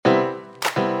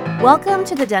Welcome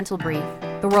to the Dental Brief,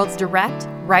 the world's direct,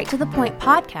 right-to-the-point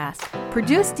podcast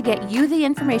produced to get you the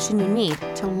information you need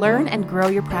to learn and grow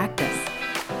your practice.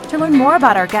 To learn more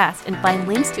about our guests and find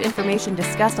links to information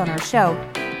discussed on our show,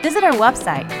 visit our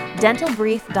website,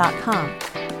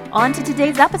 dentalbrief.com. On to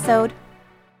today's episode.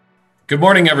 Good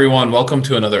morning, everyone. Welcome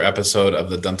to another episode of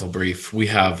the Dental Brief. We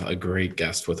have a great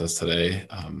guest with us today.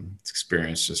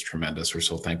 Experience just tremendous. We're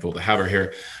so thankful to have her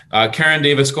here. Karen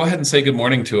Davis, go ahead and say good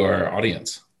morning to our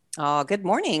audience. Oh, good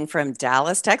morning from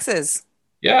Dallas, Texas.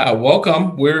 Yeah,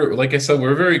 welcome. Like I said,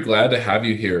 we're very glad to have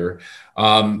you here.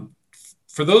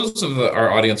 For those of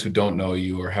our audience who don't know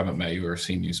you or haven't met you or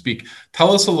seen you speak,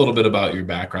 tell us a little bit about your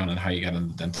background and how you got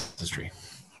into dentistry.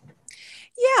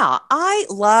 Yeah, I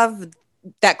love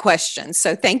that question.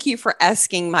 So thank you for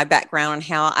asking my background and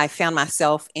how I found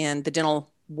myself in the dental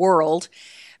world,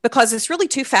 because it's really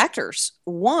two factors.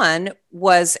 One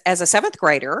was, as a seventh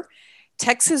grader,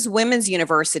 Texas Women's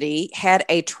University had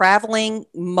a traveling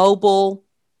mobile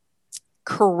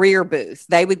career booth.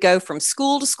 They would go from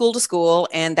school to school to school,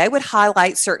 and they would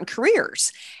highlight certain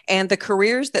careers. And the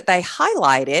careers that they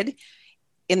highlighted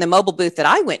in the mobile booth that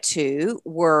I went to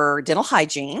were dental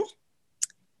hygiene,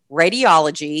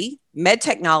 radiology, med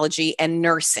technology, and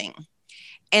nursing.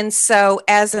 And so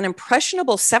as an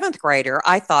impressionable seventh grader,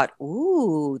 I thought,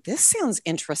 ooh, this sounds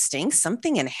interesting,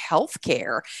 something in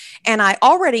healthcare. And I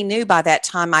already knew by that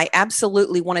time I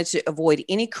absolutely wanted to avoid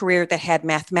any career that had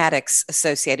mathematics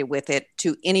associated with it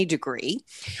to any degree.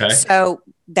 Okay. So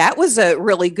that was a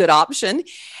really good option.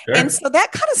 Sure. And so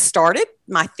that kind of started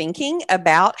my thinking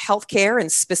about healthcare, and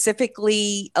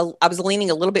specifically, I was leaning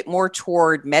a little bit more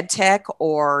toward med tech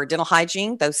or dental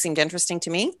hygiene. Those seemed interesting to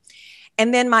me.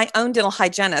 And then my own dental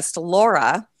hygienist,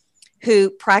 Laura, who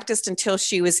practiced until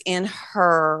she was in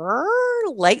her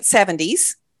late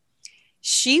 70s,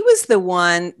 she was the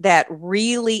one that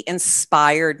really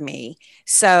inspired me.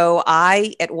 So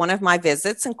I, at one of my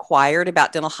visits, inquired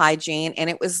about dental hygiene, and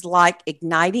it was like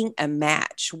igniting a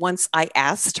match. Once I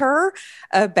asked her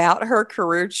about her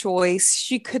career choice,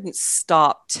 she couldn't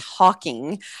stop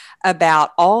talking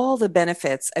about all the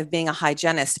benefits of being a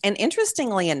hygienist. And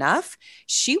interestingly enough,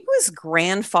 she was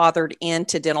grandfathered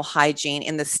into dental hygiene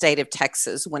in the state of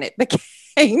Texas when it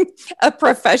became a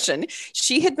profession.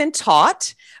 She had been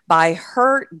taught by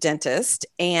her dentist,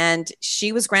 and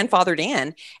she was grandfathered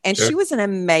in, and Sure. She was an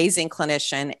amazing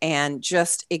clinician and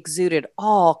just exuded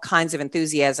all kinds of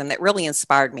enthusiasm that really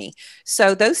inspired me.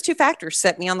 So those two factors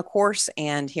set me on the course,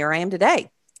 and here I am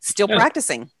today, still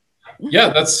practicing. Yeah,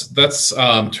 that's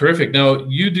terrific. Now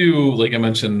you do, like I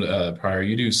mentioned prior,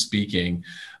 you do speaking.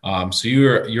 So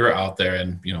you're out there,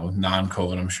 and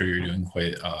non-COVID, I'm sure you're doing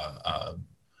quite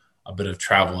a bit of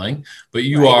traveling, but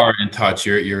you are in touch.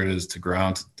 Your ear is to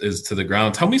the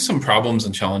ground. Tell me some problems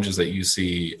and challenges that you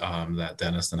see that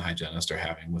dentists and hygienists are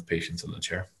having with patients in the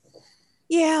chair.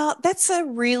 Yeah, that's a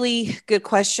really good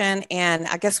question. And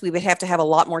I guess we would have to have a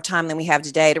lot more time than we have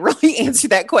today to really answer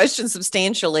that question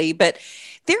substantially. But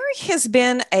there has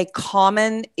been a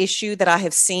common issue that I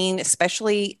have seen,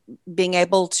 especially being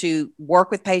able to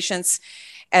work with patients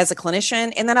as a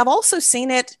clinician. And then I've also seen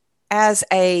it as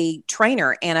a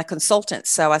trainer and a consultant.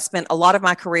 So I spent a lot of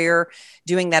my career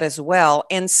doing that as well.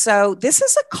 And so this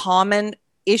is a common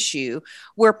issue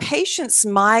where patients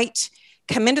might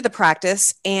come into the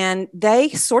practice and they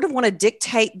sort of want to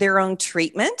dictate their own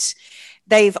treatment.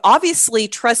 They've obviously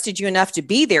trusted you enough to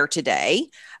be there today,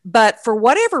 but for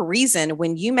whatever reason,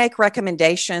 when you make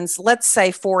recommendations, let's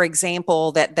say, for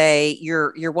example, that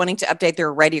you're wanting to update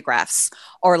their radiographs,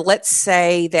 or let's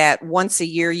say that once a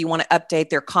year you want to update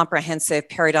their comprehensive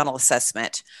periodontal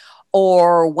assessment,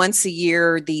 or once a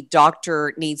year the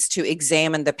doctor needs to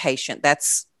examine the patient.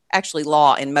 That's actually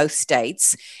law in most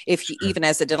states, even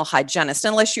as a dental hygienist,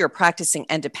 unless you're practicing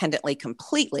independently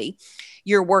completely,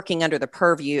 you're working under the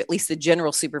purview, at least the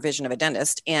general supervision of a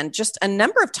dentist. And just a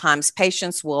number of times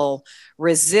patients will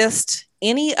resist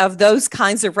any of those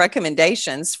kinds of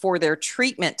recommendations for their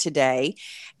treatment today.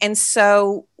 And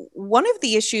so one of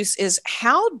the issues is,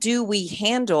 how do we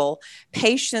handle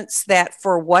patients that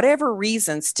for whatever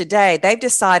reasons today, they've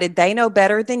decided they know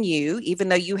better than you, even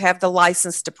though you have the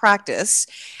license to practice,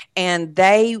 and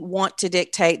they want to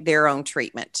dictate their own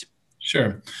treatment?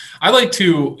 Sure. I like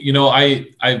to,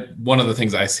 I one of the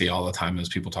things I see all the time is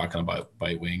people talking about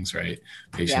bite wings, right?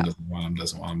 Patient doesn't want them,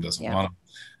 doesn't want them.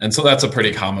 And so that's a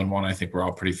pretty common one. I think we're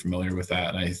all pretty familiar with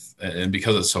that. And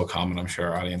because it's so common, I'm sure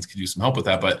our audience could use some help with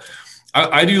that. But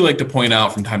I do like to point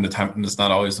out from time to time, and it's not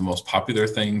always the most popular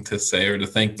thing to say or to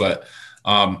think, but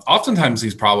oftentimes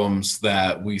these problems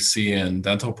that we see in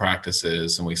dental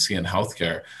practices and we see in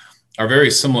healthcare are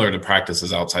very similar to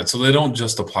practices outside. So they don't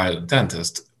just apply to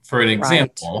dentists. For an Right.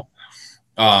 example,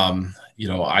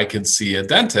 I could see a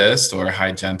dentist or a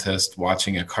hygienist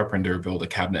watching a carpenter build a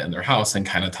cabinet in their house and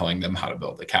kind of telling them how to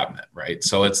build the cabinet, right?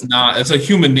 So it's a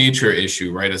human nature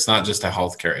issue, right? It's not just a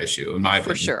healthcare issue, in my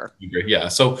opinion. For sure. Yeah.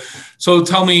 So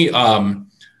tell me,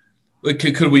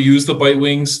 could we use the bite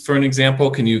wings for an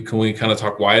example? Can we kind of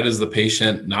talk, why does the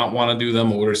patient not want to do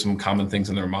them? What are some common things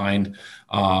in their mind?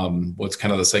 What's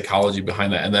kind of the psychology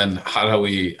behind that? And then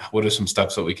what are some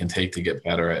steps that we can take to get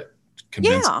better at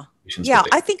convincing patients? Yeah.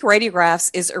 I think radiographs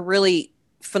is a really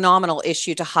phenomenal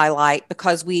issue to highlight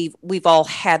because we've all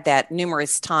had that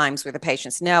numerous times where the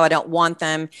patients, no, I don't want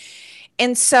them.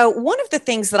 And so one of the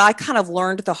things that I kind of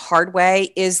learned the hard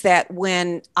way is that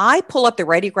when I pull up the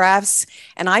radiographs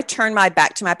and I turn my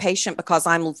back to my patient because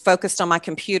I'm focused on my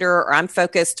computer, or I'm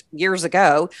focused years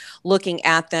ago looking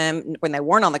at them when they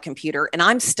weren't on the computer, and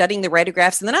I'm studying the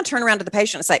radiographs, and then I turn around to the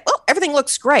patient and say, oh, everything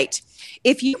looks great.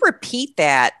 If you repeat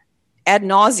that ad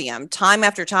nauseum, time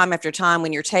after time after time,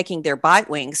 when you're taking their bite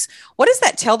wings, what does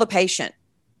that tell the patient?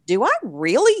 Do I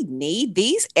really need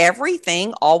these?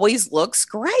 Everything always looks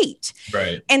great.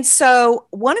 Right. And so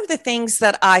one of the things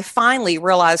that I finally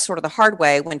realized sort of the hard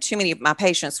way when too many of my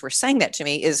patients were saying that to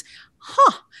me is,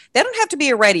 they don't have to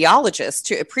be a radiologist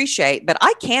to appreciate, but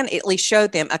I can at least show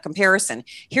them a comparison.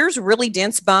 Here's really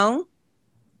dense bone.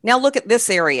 Now look at this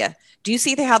area. Do you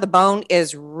see how the bone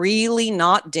is really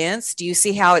not dense? Do you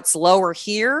see how it's lower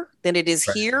here than it is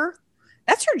here?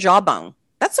 That's your jawbone.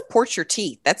 That supports your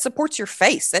teeth. That supports your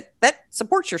face. That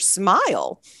supports your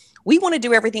smile. We want to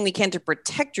do everything we can to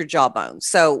protect your jawbone.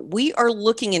 So we are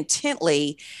looking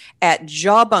intently at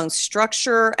jawbone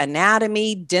structure,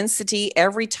 anatomy, density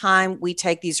every time we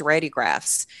take these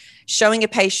radiographs, showing a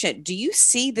patient, do you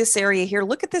see this area here?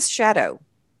 Look at this shadow.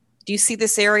 Do you see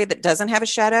this area that doesn't have a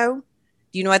shadow?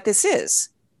 Do you know what this is?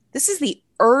 This is the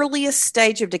earliest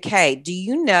stage of decay. Do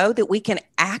you know that we can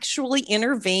actually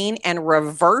intervene and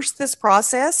reverse this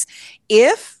process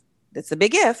that's the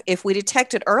big if we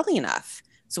detect it early enough?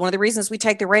 So one of the reasons we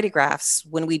take the radiographs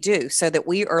when we do, so that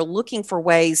we are looking for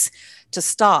ways to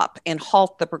stop and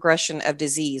halt the progression of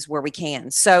disease where we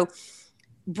can. So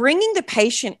bringing the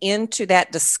patient into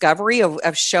that discovery of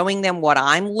showing them what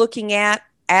I'm looking at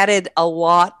added a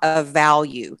lot of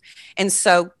value. And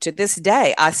so to this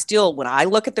day, when I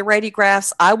look at the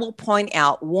radiographs, I will point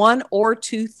out one or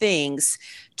two things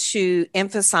to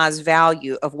emphasize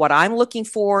value of what I'm looking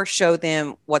for, show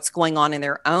them what's going on in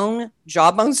their own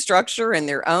jawbone structure and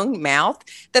their own mouth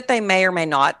that they may or may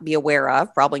not be aware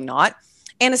of, probably not.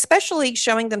 And especially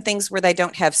showing them things where they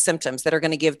don't have symptoms that are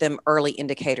going to give them early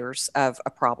indicators of a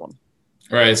problem.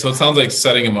 Right. So it sounds like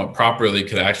setting them up properly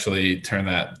could actually turn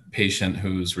that patient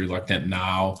who's reluctant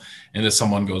now into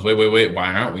someone goes, wait,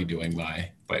 why aren't we doing my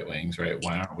bite wings, right?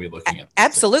 Why aren't we looking at this?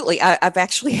 Absolutely. I've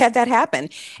actually had that happen.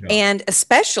 Yeah. And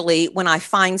especially when I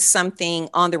find something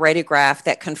on the radiograph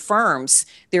that confirms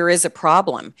there is a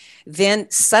problem,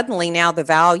 then suddenly now the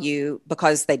value,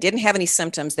 because they didn't have any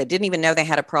symptoms, they didn't even know they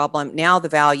had a problem. Now the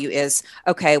value is,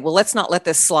 okay, well, let's not let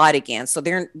this slide again. So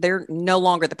they're no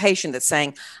longer the patient that's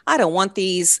saying, I don't want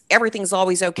these, everything's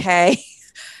always okay.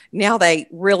 Now they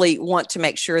really want to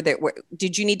make sure that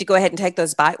did you need to go ahead and take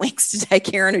those bite wings today,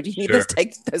 Karen, or do you need to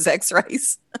take those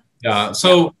x-rays? Yeah.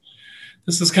 So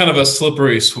this is kind of a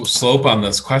slippery slope on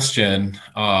this question.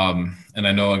 And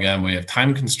I know, again, we have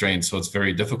time constraints, so it's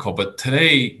very difficult. But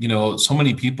today, so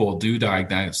many people do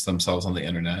diagnose themselves on the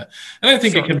internet. And I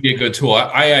think it can be a good tool.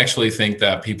 I actually think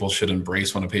that people should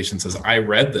embrace when a patient says, I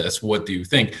read this, what do you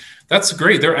think? That's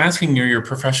great. They're asking you your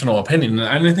professional opinion.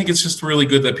 And I think it's just really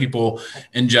good that people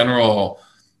in general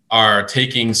are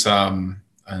taking the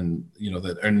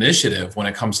initiative when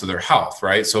it comes to their health,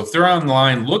 right? So if they're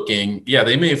online looking,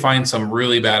 they may find some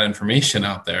really bad information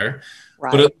out there.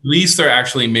 Right. But at least they're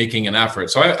actually making an effort.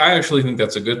 So I actually think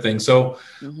that's a good thing. So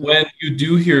when you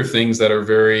do hear things that are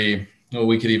very,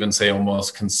 we could even say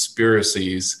almost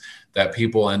conspiracies that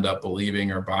people end up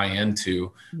believing or buy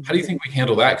into, how do you think we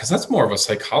handle that? Because that's more of a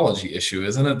psychology issue,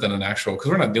 isn't it, than an actual, because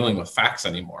we're not dealing with facts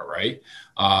anymore, right?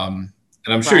 And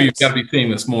I'm sure you've got to be seeing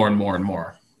this more and more and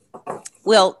more.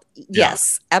 Well,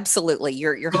 yes, absolutely.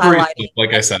 You're highlighting,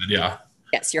 like I said,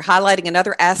 Yes, you're highlighting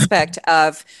another aspect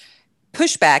of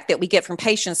pushback that we get from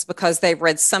patients because they've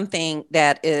read something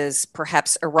that is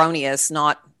perhaps erroneous,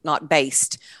 not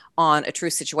based on a true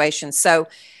situation. So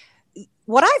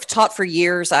what I've taught for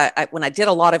years, when I did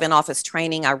a lot of in-office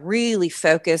training, I really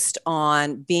focused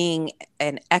on being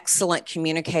an excellent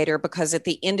communicator, because at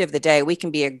the end of the day, we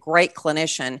can be a great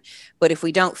clinician, but if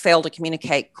we don't fail to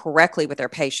communicate correctly with our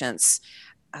patients,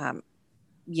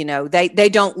 they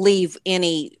don't leave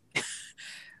any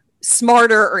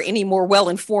smarter or any more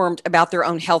well-informed about their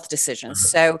own health decisions.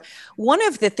 So one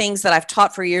of the things that I've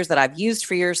taught for years, that I've used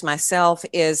for years myself,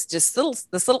 is just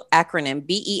this little acronym,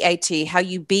 BEAT, how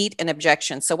you beat an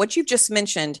objection. So what you've just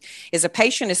mentioned is a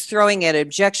patient is throwing an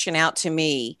objection out to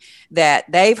me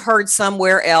that they've heard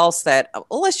somewhere else that,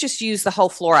 well, let's just use the whole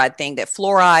fluoride thing, that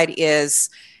fluoride is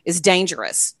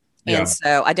dangerous. And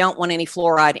so I don't want any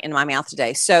fluoride in my mouth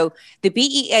today. So the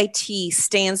BEAT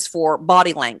stands for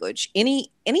body language.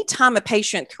 Anytime a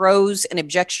patient throws an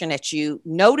objection at you,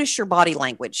 notice your body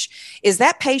language. Is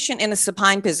that patient in a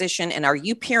supine position, and are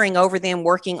you peering over them,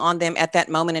 working on them at that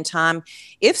moment in time?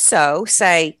 If so,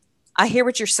 say, I hear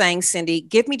what you're saying, Cindy.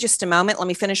 Give me just a moment. Let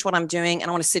me finish what I'm doing. And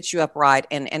I want to sit you upright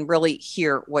and really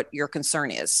hear what your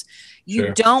concern is.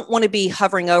 You don't want to be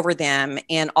hovering over them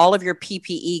in all of your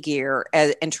PPE gear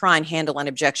and try and handle an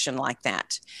objection like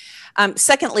that.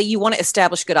 Secondly, you want to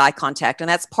establish good eye contact, and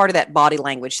that's part of that body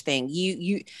language thing.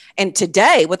 And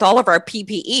today, with all of our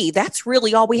PPE, that's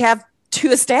really all we have to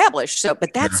establish. So,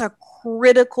 but that's a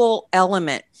critical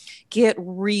element. Get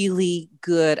really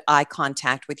good eye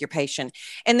contact with your patient.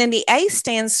 And then the A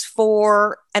stands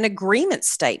for an agreement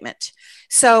statement.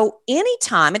 So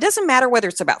anytime, it doesn't matter whether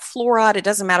it's about fluoride, it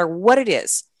doesn't matter what it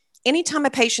is. Anytime a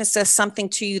patient says something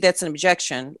to you that's an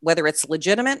objection, whether it's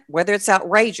legitimate, whether it's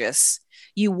outrageous,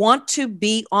 you want to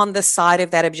be on the side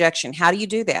of that objection. How do you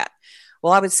do that?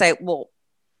 Well, I would say, well,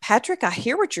 Patrick, I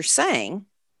hear what you're saying.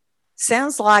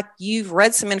 Sounds like you've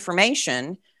read some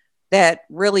information that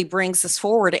really brings this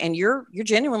forward, and you're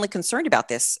genuinely concerned about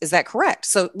this. Is that correct?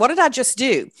 So what did I just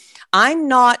do? I'm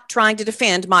not trying to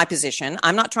defend my position.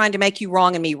 I'm not trying to make you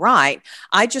wrong and me right.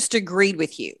 I just agreed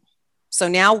with you. So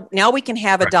now we can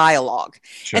have a dialogue.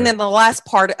 Sure. And then the last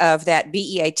part of that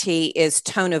BEAT is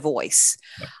tone of voice.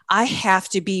 Yeah. I have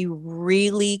to be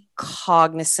really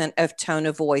cognizant of tone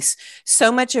of voice. So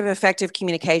much of effective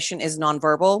communication is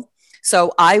nonverbal.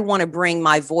 So I want to bring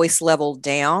my voice level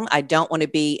down. I don't want to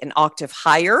be an octave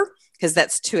higher because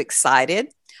that's too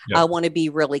excited. Yep. I want to be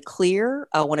really clear.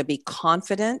 I want to be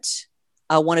confident.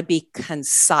 I want to be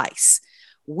concise.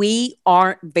 We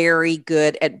aren't very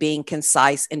good at being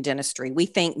concise in dentistry. We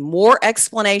think more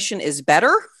explanation is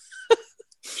better.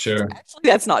 Sure. Actually,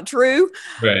 that's not true.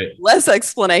 Right. Less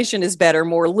explanation is better.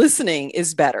 More listening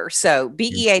is better. So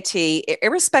BEAT,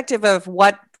 irrespective of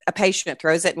what a patient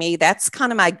throws at me, that's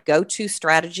kind of my go-to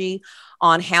strategy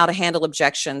on how to handle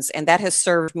objections. And that has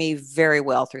served me very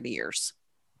well through the years.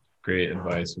 Great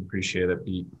advice. Appreciate it,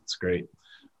 Beat. It's great.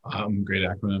 Great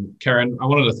acronym. Karen, I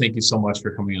wanted to thank you so much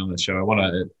for coming on the show. I want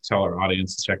to tell our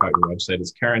audience to check out your website.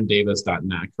 It's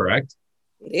karendavis.net, correct?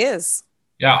 It is.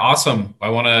 Yeah, awesome. I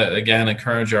want to, again,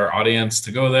 encourage our audience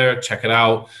to go there, check it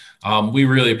out. We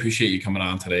really appreciate you coming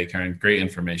on today, Karen. Great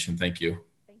information. Thank you.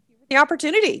 Thank you for the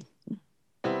opportunity.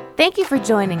 Thank you for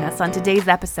joining us on today's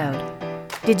episode.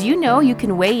 Did you know you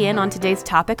can weigh in on today's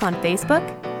topic on Facebook?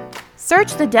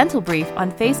 Search The Dental Brief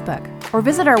on Facebook or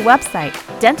visit our website,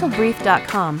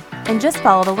 dentalbrief.com, and just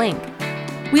follow the link.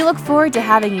 We look forward to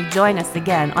having you join us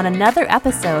again on another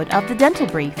episode of The Dental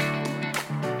Brief.